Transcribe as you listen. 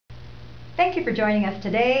Thank you for joining us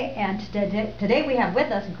today, and today we have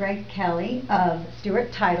with us Greg Kelly of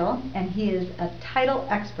Stewart Title, and he is a title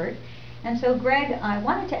expert. And so Greg, I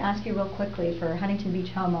wanted to ask you real quickly for Huntington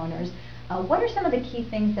Beach homeowners, what are some of the key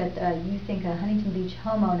things that you think a Huntington Beach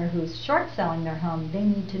homeowner who's short selling their home, they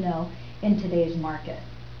need to know in today's market?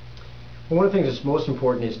 Well, one of the things that's most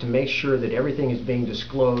important is to make sure that everything is being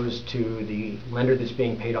disclosed to the lender that's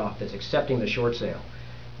being paid off, that's accepting the short sale.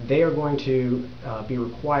 They are going to be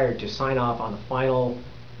required to sign off on the final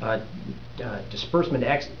disbursement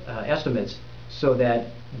estimates so that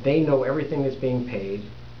they know everything that's being paid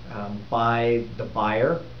by the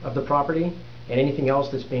buyer of the property and anything else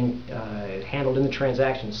that's being handled in the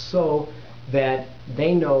transaction, so that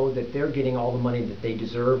they know that they're getting all the money that they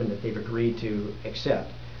deserve and that they've agreed to accept.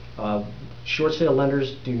 Short sale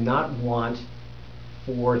lenders do not want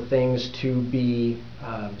for things to be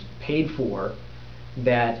paid for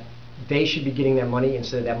that they should be getting that money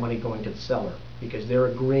instead of that money going to the seller, because they're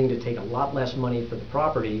agreeing to take a lot less money for the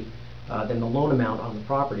property than the loan amount on the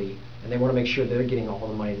property, and they want to make sure they're getting all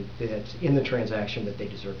the money that's in the transaction that they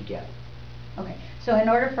deserve to get. Okay, so in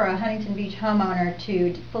order for a Huntington Beach homeowner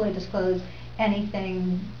to fully disclose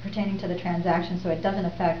anything pertaining to the transaction so it doesn't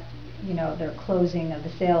affect, you know, their closing of the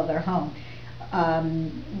sale of their home,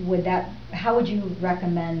 how would you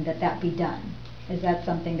recommend that be done? Is that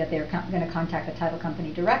something that they're going to contact the title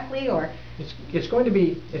company directly, or? It's going to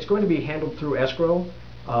be handled through escrow.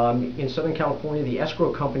 In Southern California, the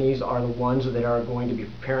escrow companies are the ones that are going to be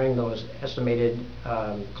preparing those estimated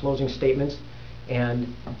closing statements,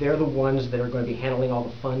 and they're the ones that are going to be handling all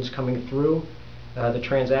the funds coming through the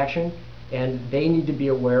transaction, and they need to be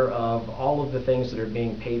aware of all of the things that are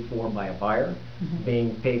being paid for by a buyer,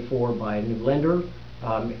 being paid for by a new lender,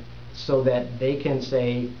 so that they can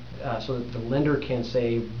say, so that the lender can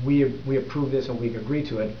say, we approve this and we agree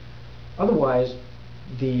to it. Otherwise,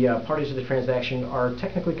 the parties to the transaction are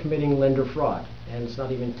technically committing lender fraud, and it's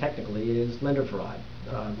not even technically, it is lender fraud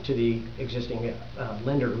to the existing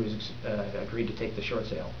lender who's agreed to take the short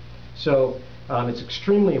sale. So it's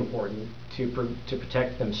extremely important to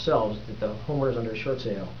protect themselves, that the homeowners under a short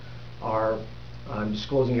sale are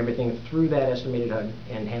disclosing everything through that estimated HUD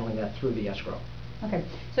and handling that through the escrow. Okay,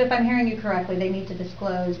 so if I'm hearing you correctly, they need to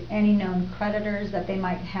disclose any known creditors that they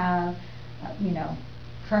might have,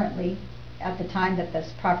 currently at the time that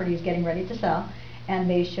this property is getting ready to sell, and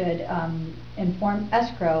they should inform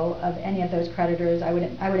escrow of any of those creditors. I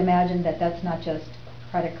would imagine that that's not just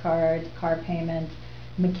credit cards, car payments,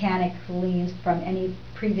 mechanic liens from any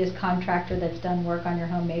previous contractor that's done work on your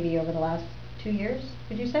home maybe over the last 2 years,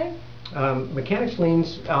 would you say? Mechanics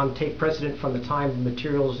liens take precedent from the time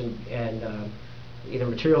materials and either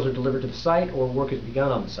materials are delivered to the site or work has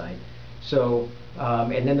begun on the site. So,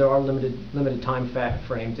 and then there are limited time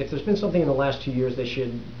frames. If there's been something in the last 2 years, they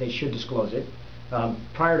should disclose it.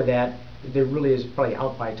 Prior to that, there really is probably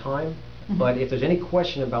out by time. But if there's any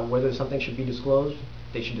question about whether something should be disclosed,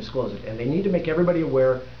 they should disclose it. And they need to make everybody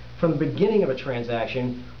aware from the beginning of a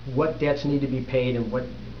transaction what debts need to be paid and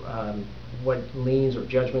what liens or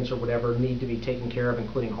judgments or whatever need to be taken care of,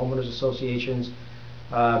 including homeowners associations,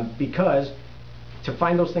 because to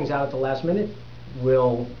find those things out at the last minute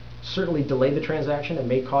will certainly delay the transaction and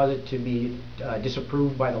may cause it to be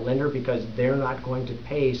disapproved by the lender, because they're not going to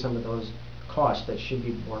pay some of those costs that should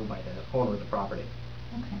be borne by the owner of the property.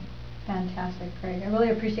 Okay, fantastic, Craig. I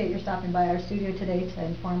really appreciate your stopping by our studio today to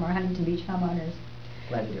inform our Huntington Beach homeowners.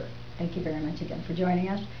 Glad to do it. Thank you very much again for joining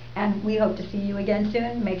us, and we hope to see you again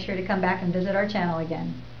soon. Make sure to come back and visit our channel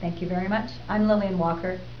again. Thank you very much. I'm Lillian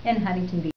Walker in Huntington Beach.